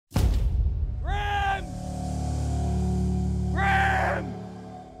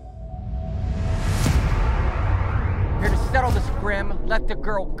let the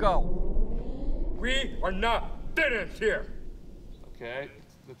girl go. We are not finished here. Okay,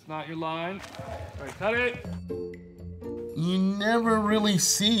 that's not your line. All right, cut it. You never really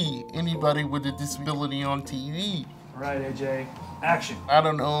see anybody with a disability on TV. All right, AJ, action. I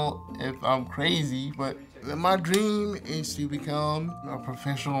don't know if I'm crazy, but my dream is to become a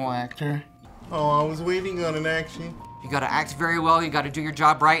professional actor. Oh, I was waiting on an action. You gotta act very well, you gotta do your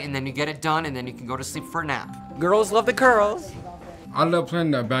job right, and then you get it done, and then you can go to sleep for a nap. Girls love the curls. I love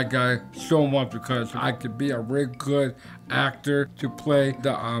playing that bad guy so much because I could be a really good actor to play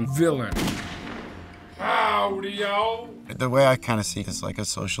the villain. Howdy, yo! The way I kind of see it is like a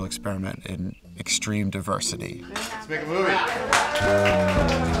social experiment in extreme diversity. Let's make a movie.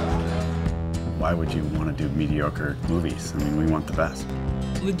 Why would you want to do mediocre movies? I mean, we want the best.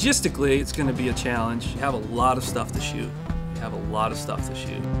 Logistically, it's going to be a challenge. You have a lot of stuff to shoot.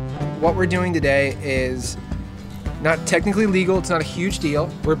 What we're doing today is not technically legal, it's not a huge deal.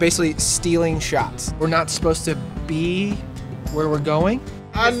 We're basically stealing shots. We're not supposed to be where we're going.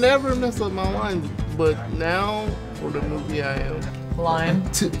 I never mess up my lines, but now for the movie I am. Line.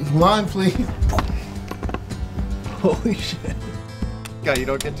 Line, please. Holy shit. Guy, you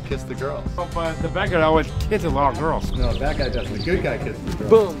don't get to kiss the girls. Oh, but the bad guy always kisses a lot of girls. No, the bad guy doesn't. The good guy kisses the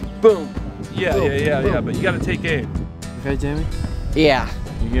girls. Boom, boom. Yeah, but you got to take aim. Okay, Jamie? Yeah.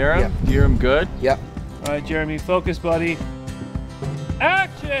 You hear him? Yep. You hear him good? Yep. All right, Jeremy, focus, buddy.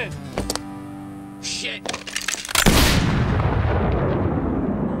 Action! Shit.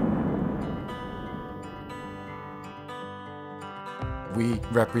 We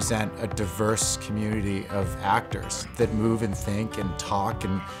represent a diverse community of actors that move and think and talk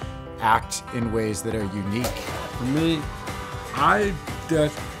and act in ways that are unique. For me, I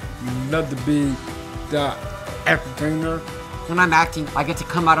just love to be the entertainer. When I'm acting, I get to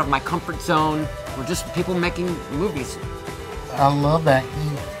come out of my comfort zone. We're just people making movies. I love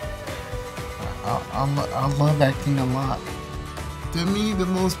acting. I love acting a lot. To me, the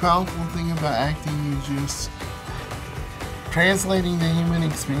most powerful thing about acting is just translating the human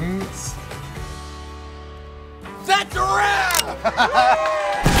experience. That's a wrap!